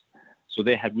overseas. So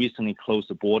they have recently closed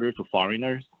the border to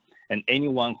foreigners, and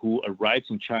anyone who arrives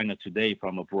in China today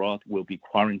from abroad will be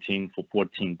quarantined for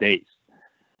 14 days.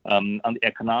 On the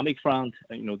economic front,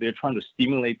 they're trying to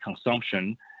stimulate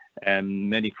consumption, and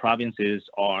many provinces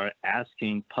are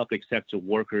asking public sector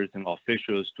workers and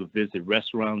officials to visit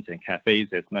restaurants and cafes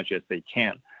as much as they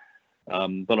can.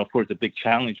 But of course, the big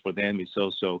challenge for them is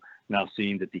also now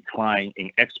seeing the decline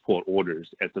in export orders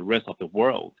as the rest of the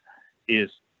world is,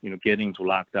 getting into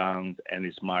lockdowns and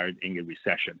is mired in a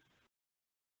recession.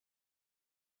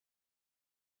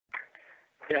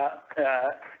 Yeah,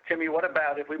 Jimmy, what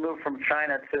about if we move from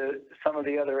China to some of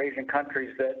the other Asian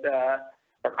countries that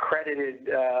are credited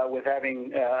with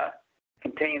having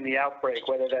contained the outbreak,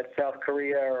 whether that's South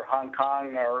Korea or Hong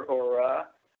Kong or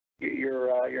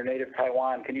your native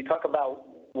Taiwan. Can you talk about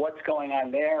what's going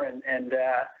on there and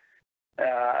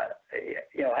have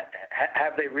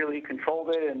they really controlled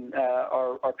it, and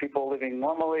are people living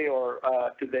normally, or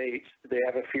do they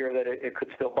have a fear that it could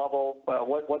still bubble?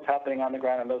 What's happening on the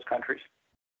ground in those countries?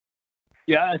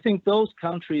 Yeah, I think those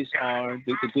countries are,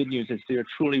 the good news is they're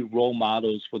truly role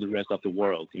models for the rest of the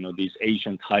world. These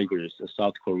Asian tigers,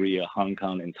 South Korea, Hong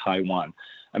Kong, and Taiwan.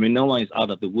 I mean, no one is out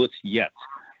of the woods yet,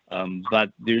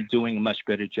 but they're doing a much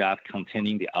better job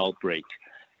containing the outbreak.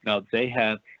 Now, they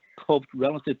have coped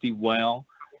relatively well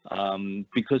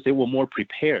because they were more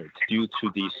prepared due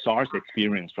to the SARS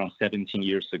experience from 17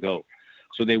 years ago.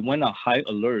 So they went on high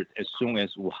alert as soon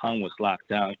as Wuhan was locked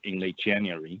down in late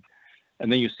January. And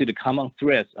then you see the common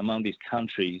threads among these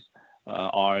countries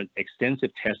are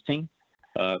extensive testing,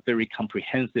 very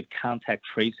comprehensive contact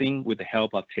tracing with the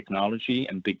help of technology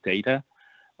and big data.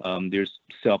 There's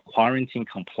self-quarantine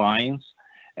compliance,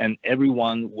 and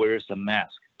everyone wears a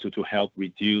mask to help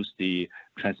reduce the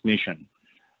transmission.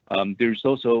 There's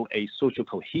also a social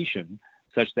cohesion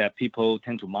such that people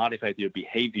tend to modify their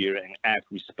behavior and act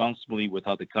responsibly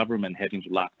without the government having to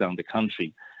lock down the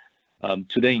country.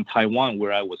 Today in Taiwan,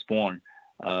 where I was born,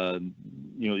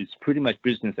 it's pretty much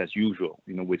business as usual,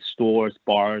 with stores,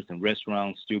 bars, and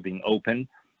restaurants still being open.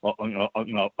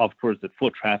 Of course, the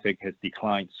foot traffic has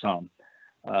declined some.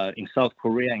 In South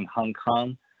Korea and Hong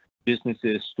Kong,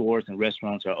 businesses, stores, and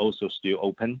restaurants are also still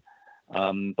open.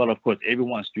 But of course,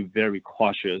 everyone's still very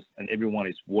cautious, and everyone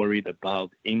is worried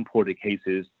about imported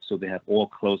cases, so they have all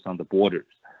closed on the borders.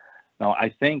 Now, I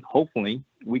think hopefully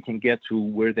we can get to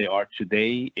where they are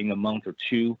today in a month or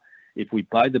two if we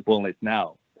bite the bullet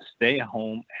now, stay at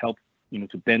home, help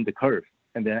to bend the curve,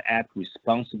 and then act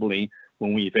responsibly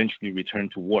when we eventually return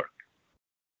to work.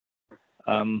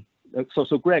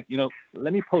 So Greg,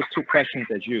 let me pose two questions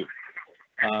at you.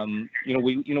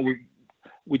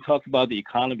 We talked about the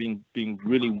economy being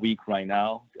really weak right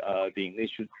now. The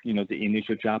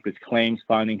initial jobless claims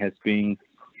finding has been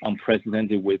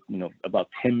unprecedented, with about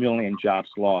 10 million jobs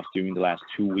lost during the last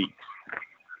 2 weeks.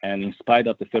 And in spite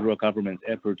of the federal government's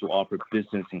effort to offer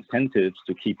business incentives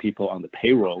to keep people on the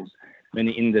payrolls,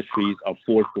 many industries are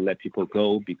forced to let people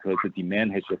go because the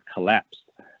demand has just collapsed.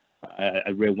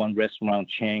 I read one restaurant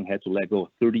chain had to let go of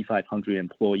 3,500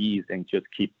 employees and just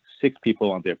keep 6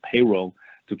 people on their payroll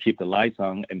to keep the lights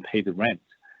on and pay the rent.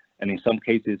 And in some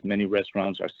cases, many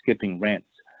restaurants are skipping rent.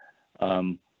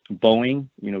 Boeing,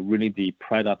 really the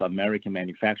pride of American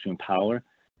manufacturing power,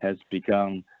 has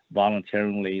begun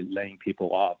voluntarily laying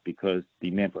people off because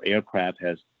demand for aircraft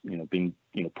has been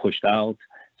pushed out,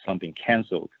 some been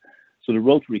canceled. So the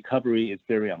road to recovery is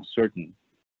very uncertain.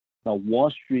 Now, Wall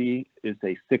Street is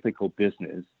a cyclical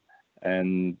business,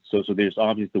 and so there's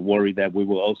obviously the worry that we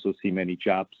will also see many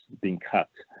jobs being cut,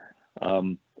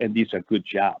 and these are good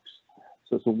jobs.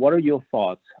 So what are your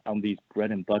thoughts on these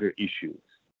bread and butter issues?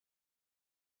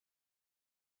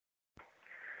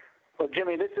 Well,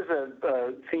 Jimmy, this is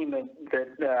a theme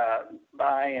that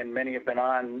I and many have been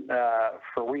on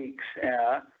for weeks.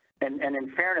 And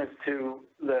in fairness to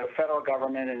the federal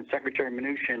government and Secretary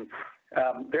Mnuchin,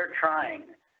 they're trying,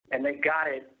 and they got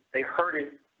it. They heard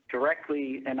it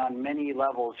directly and on many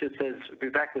levels. Just as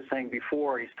Vivek was saying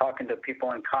before, he's talking to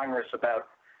people in Congress about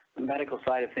the medical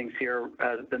side of things here.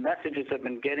 The messages have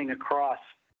been getting across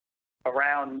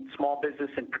around small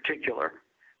business in particular,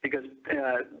 because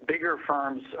bigger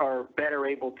firms are better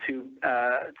able to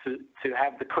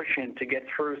have the cushion to get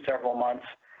through several months.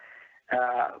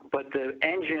 But the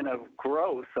engine of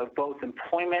growth, of both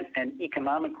employment and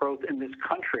economic growth in this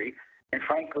country, and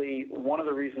frankly, one of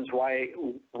the reasons why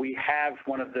we have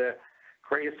one of the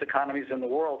greatest economies in the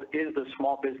world, is the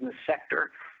small business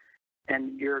sector.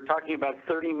 And you're talking about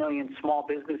 30 million small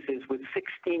businesses with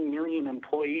 16 million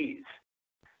employees.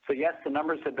 So yes, the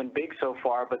numbers have been big so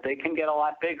far, but they can get a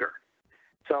lot bigger.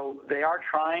 So they are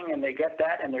trying, and they get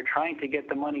that, and they're trying to get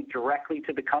the money directly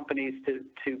to the companies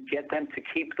to get them to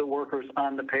keep the workers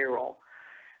on the payroll.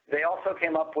 They also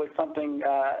came up with something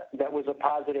that was a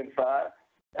positive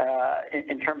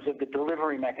in terms of the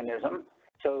delivery mechanism.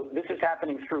 So this is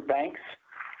happening through banks,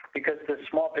 because the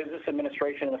Small Business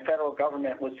Administration and the federal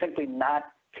government was simply not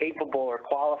capable or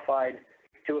qualified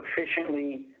to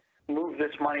efficiently move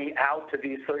this money out to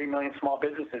these 30 million small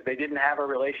businesses. They didn't have a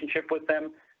relationship with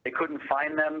them. They couldn't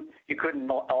find them. You couldn't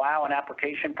allow an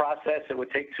application process. It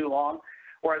would take too long.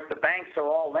 Whereas the banks are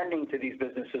all lending to these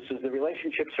businesses, so the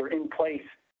relationships are in place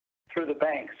through the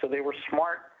banks. So they were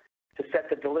smart to set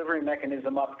the delivery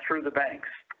mechanism up through the banks.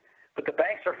 But the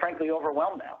banks are frankly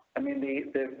overwhelmed now. I mean,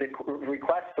 the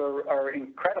requests are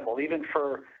incredible, even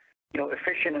for,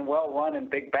 efficient and well-run and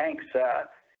big banks.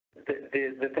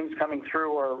 The things coming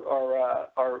through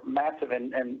are massive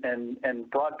and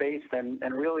broad-based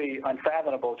and really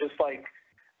unfathomable. Just like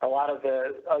a lot of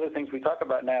the other things we talk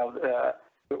about now,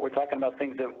 we're talking about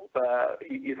things that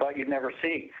you thought you'd never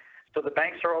see. So the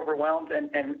banks are overwhelmed,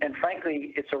 and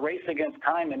frankly, it's a race against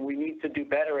time, and we need to do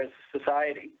better as a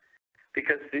society,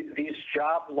 because these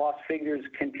job loss figures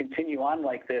can continue on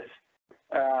like this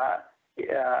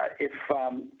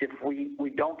if we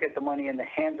don't get the money in the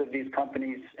hands of these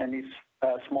companies and these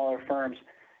smaller firms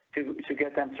to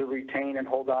get them to retain and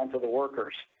hold on to the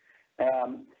workers.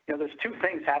 There's two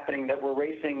things happening that we're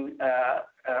racing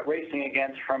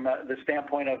against from the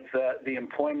standpoint of the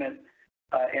employment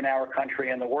in our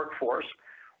country and the workforce.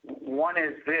 One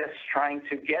is this, trying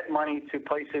to get money to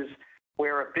places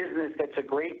where a business that's a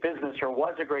great business or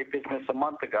was a great business a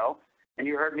month ago, and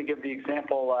you heard me give the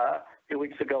example a few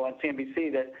weeks ago on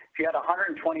CNBC that if you had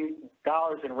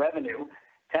 $120 in revenue,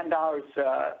 $10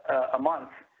 a month,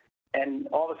 and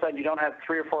all of a sudden you don't have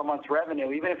 3 or 4 months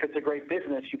revenue, even if it's a great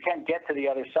business, you can't get to the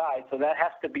other side. So that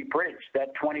has to be bridged,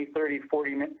 that $20, $30,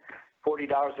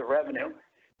 $40 of revenue.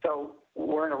 So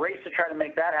we're in a race to try to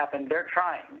make that happen. They're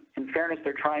trying. In fairness,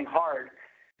 they're trying hard.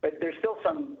 But there's still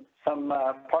some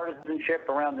partisanship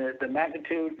around the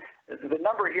magnitude. The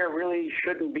number here really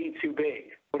shouldn't be too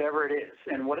big, whatever it is.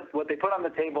 And what they put on the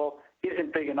table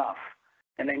isn't big enough.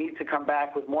 And they need to come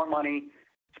back with more money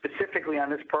specifically on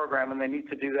this program, and they need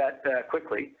to do that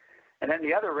quickly. And then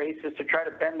the other race is to try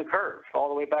to bend the curve all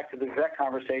the way back to the Vivek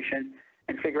conversation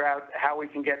and figure out how we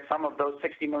can get some of those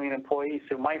 60 million employees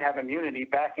who might have immunity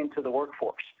back into the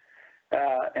workforce.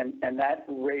 And that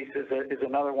race is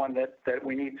another one that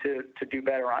we need to do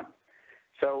better on.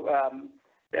 So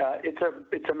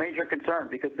it's a major concern,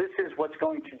 because this is what's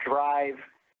going to drive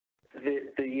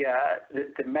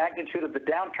the magnitude of the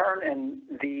downturn and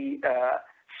the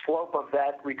slope of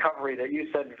that recovery that you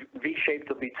said V-shaped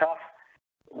will be tough.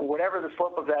 Whatever the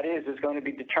slope of that is going to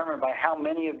be determined by how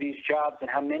many of these jobs and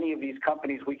how many of these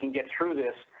companies we can get through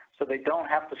this, so they don't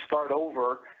have to start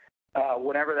over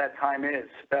whenever that time is,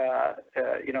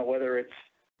 whether it's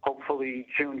hopefully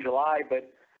June, July. But,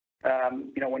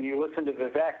 when you listen to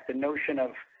Vivek, the notion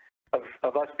of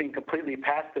us being completely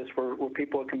past this where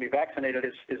people can be vaccinated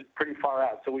is pretty far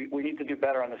out. So we need to do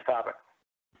better on this topic.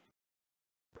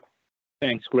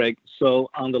 Thanks, Greg. So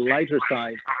on the lighter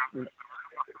side,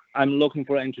 I'm looking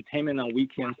for entertainment on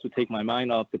weekends to take my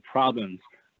mind off the problems.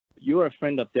 You're a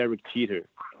friend of Derek Jeter,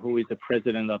 who is the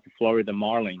president of the Florida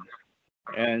Marlins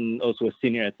and also a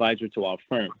senior advisor to our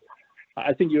firm.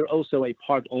 I think you're also a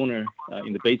part owner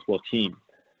in the baseball team.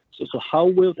 So how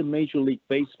will the Major League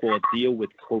Baseball deal with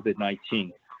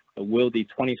COVID-19? Will the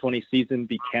 2020 season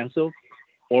be canceled?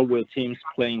 Or will teams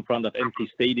play in front of empty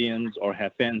stadiums or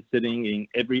have fans sitting in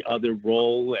every other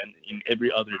row and in every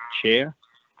other chair?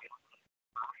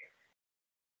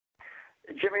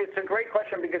 Jimmy, it's a great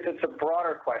question because it's a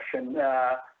broader question.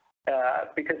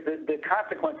 Because the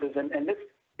consequences, and this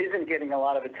isn't getting a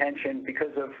lot of attention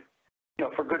because of,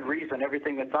 for good reason,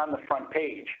 everything that's on the front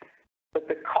page. But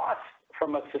the cost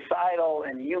from a societal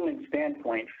and human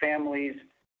standpoint, families,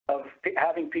 of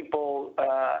having people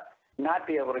not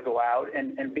be able to go out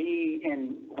and be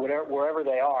in wherever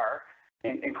they are,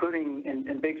 including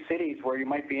in big cities where you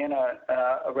might be in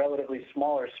a relatively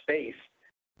smaller space,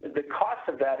 the cost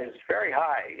of that is very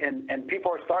high. And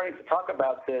people are starting to talk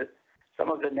about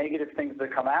some of the negative things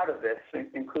that come out of this,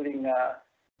 including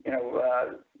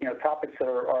topics that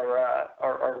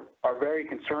are very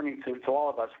concerning to all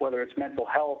of us, whether it's mental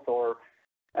health or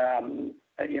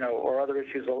or other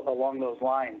issues along those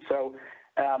lines. So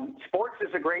sports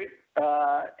is a great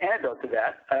antidote to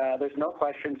that. There's no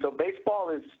question. So baseball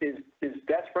is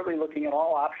desperately looking at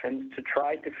all options to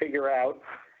try to figure out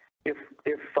if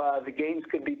the games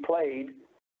could be played.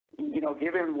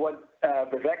 Given what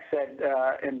Vivek said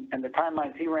and the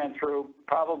timelines he ran through,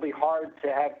 probably hard to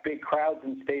have big crowds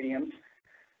in stadiums.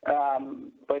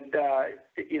 But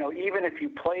even if you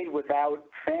played without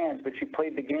fans, but you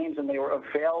played the games and they were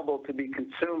available to be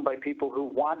consumed by people who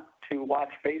want to watch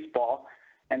baseball,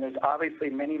 and there's obviously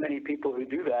many, many people who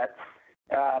do that,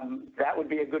 that would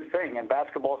be a good thing. And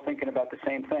basketball is thinking about the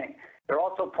same thing. They're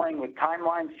also playing with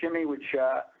timelines, Jimmy, which,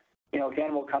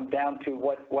 again, will come down to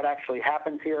what actually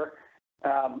happens here.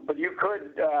 But you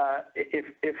could,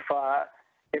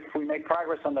 if we make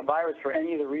progress on the virus for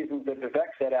any of the reasons that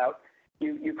Vivek set out,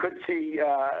 you could see,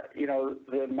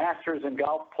 the Masters in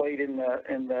golf played in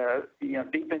the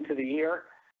deep into the year.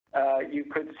 You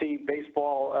could see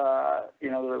baseball,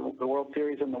 the World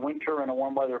Series in the winter in a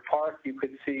warm weather park. You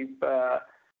could see,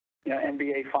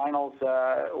 NBA finals,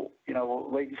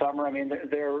 late summer. I mean,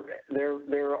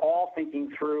 they're all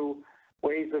thinking through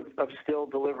ways of still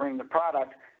delivering the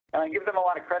product. And I give them a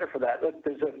lot of credit for that. Look,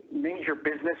 there's a major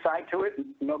business side to it,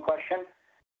 no question.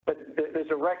 But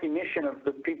there's a recognition of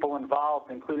the people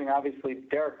involved, including obviously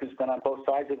Derek, who's been on both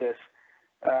sides of this,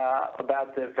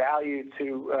 about the value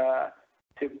to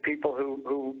people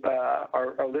who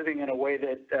are living in a way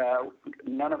that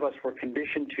none of us were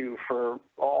conditioned to for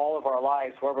all of our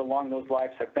lives, however long those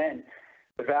lives have been.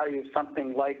 The value of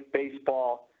something like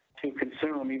baseball to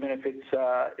consume, even if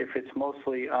it's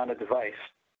mostly on a device.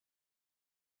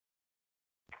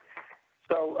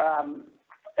 So,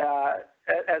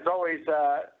 as always,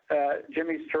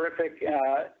 Jimmy's terrific,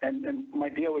 and my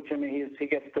deal with Jimmy is he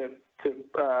gets to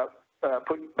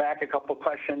put back a couple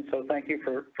questions. So thank you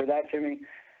for that, Jimmy.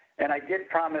 And I did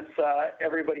promise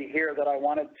everybody here that I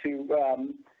wanted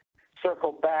to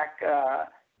circle back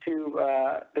to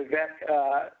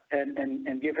Vivek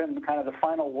and give him kind of the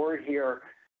final word here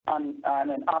on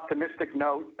an optimistic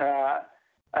note.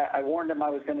 I warned him I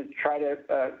was going to try to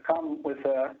come with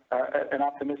an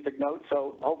optimistic note,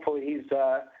 so hopefully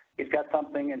he's got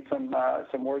something and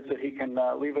some words that he can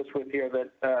leave us with here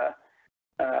that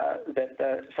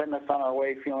send us on our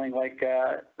way feeling like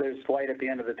there's light at the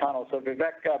end of the tunnel. So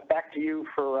Vivek, back to you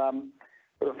for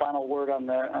the final word on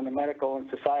the medical and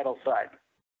societal side.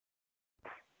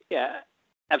 Yeah,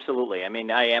 absolutely. I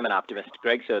mean, I am an optimist,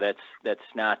 Greg, so that's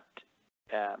not,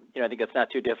 I think that's not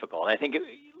too difficult. I think,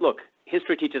 look,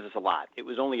 history teaches us a lot. It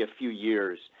was only a few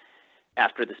years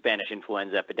after the Spanish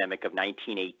influenza epidemic of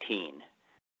 1918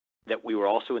 that we were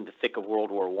also in the thick of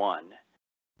World War I,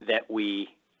 that we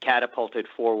catapulted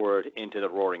forward into the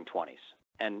Roaring 20s.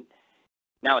 And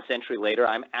now, a century later,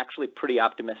 I'm actually pretty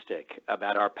optimistic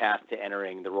about our path to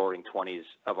entering the Roaring 20s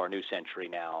of our new century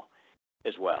now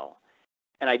as well.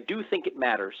 And I do think it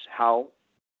matters how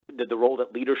the role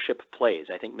that leadership plays,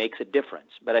 I think, makes a difference.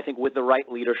 But I think with the right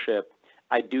leadership,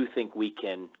 I do think we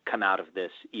can come out of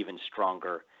this even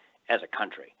stronger as a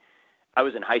country. I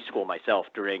was in high school myself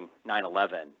during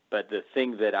 9/11, but the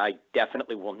thing that I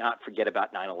definitely will not forget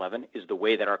about 9/11 is the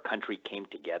way that our country came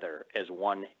together as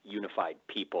one unified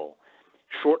people.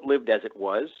 Short-lived as it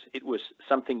was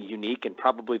something unique, and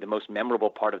probably the most memorable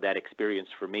part of that experience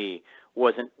for me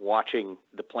wasn't watching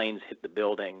the planes hit the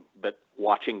building, but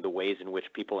watching the ways in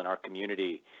which people in our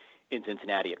community in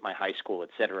Cincinnati, at my high school, et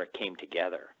cetera, came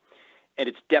together. And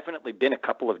it's definitely been a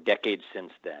couple of decades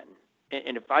since then.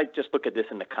 And if I just look at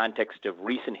this in the context of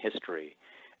recent history,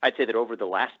 I'd say that over the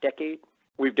last decade,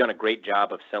 we've done a great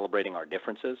job of celebrating our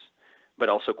differences, but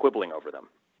also quibbling over them.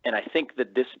 And I think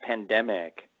that this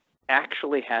pandemic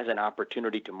actually has an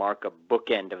opportunity to mark a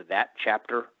bookend of that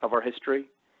chapter of our history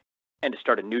and to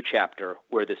start a new chapter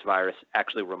where this virus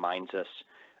actually reminds us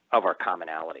of our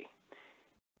commonality.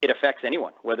 It affects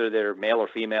anyone, whether they're male or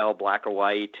female, black or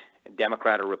white,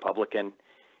 Democrat or Republican.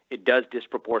 It does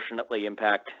disproportionately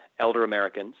impact elder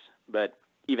Americans, but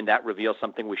even that reveals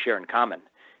something we share in common,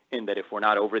 in that if we're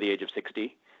not over the age of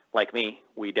 60, like me,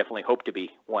 we definitely hope to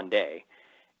be one day.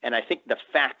 And I think the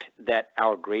fact that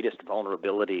our greatest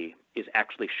vulnerability is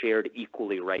actually shared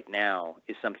equally right now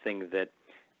is something that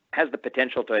has the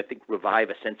potential to, I think,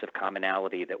 revive a sense of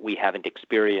commonality that we haven't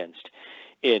experienced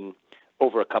in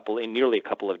nearly a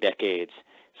couple of decades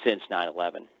since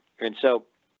 9/11. And so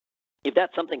if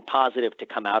that's something positive to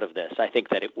come out of this, I think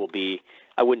that it will be,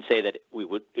 I wouldn't say that it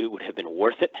would have been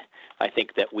worth it. I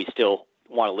think that we still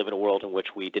want to live in a world in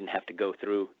which we didn't have to go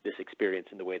through this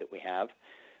experience in the way that we have.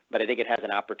 But I think it has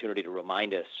an opportunity to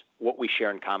remind us what we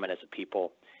share in common as a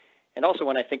people. And also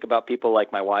when I think about people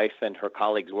like my wife and her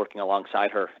colleagues working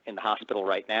alongside her in the hospital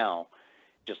right now,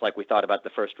 just like we thought about the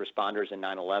first responders in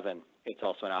 9/11, it's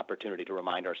also an opportunity to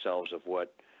remind ourselves of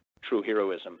what true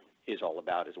heroism is all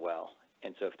about as well.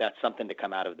 And so if that's something to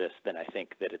come out of this, then I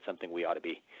think that it's something we ought to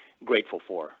be grateful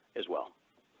for as well.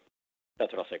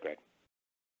 That's what I'll say, Greg.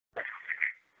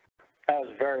 That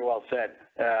was very well said.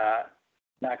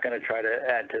 Not going to try to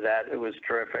add to that. It was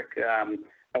terrific.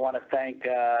 I want to thank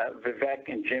Vivek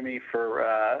and Jimmy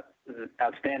for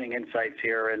outstanding insights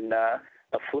here and a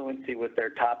fluency with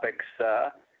their topics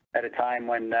at a time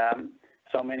when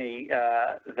so many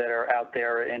that are out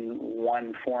there in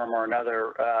one form or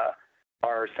another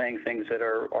are saying things that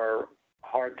are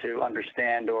hard to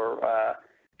understand or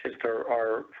just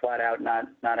are flat out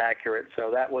not accurate. So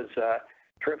that was a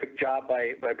terrific job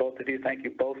by both of you. Thank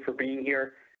you both for being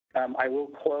here. I will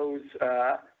close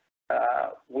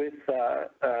with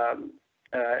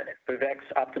Vivek's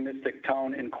optimistic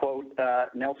tone and quote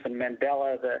Nelson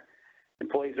Mandela. The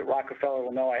employees at Rockefeller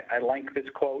will know I like this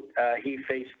quote. He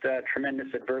faced tremendous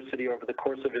adversity over the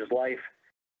course of his life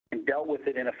and dealt with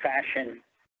it in a fashion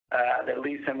that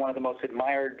leaves him one of the most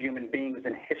admired human beings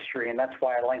in history, and that's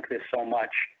why I like this so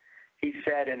much. He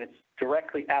said, and it's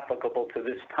directly applicable to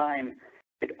this time,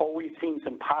 it always seems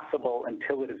impossible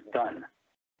until it is done.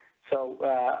 So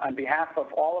on behalf of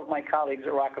all of my colleagues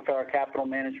at Rockefeller Capital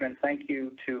Management, thank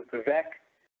you to Vivek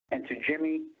and to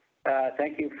Jimmy.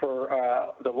 Thank you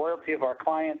for the loyalty of our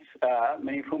clients,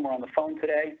 many of whom are on the phone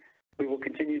today. We will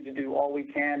continue to do all we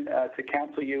can to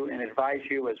counsel you and advise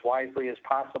you as wisely as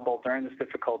possible during this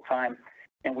difficult time.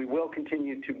 And we will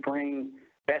continue to bring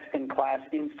best-in-class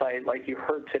insight like you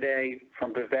heard today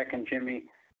from Vivek and Jimmy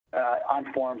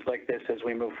on forums like this as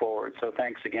we move forward. So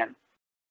thanks again.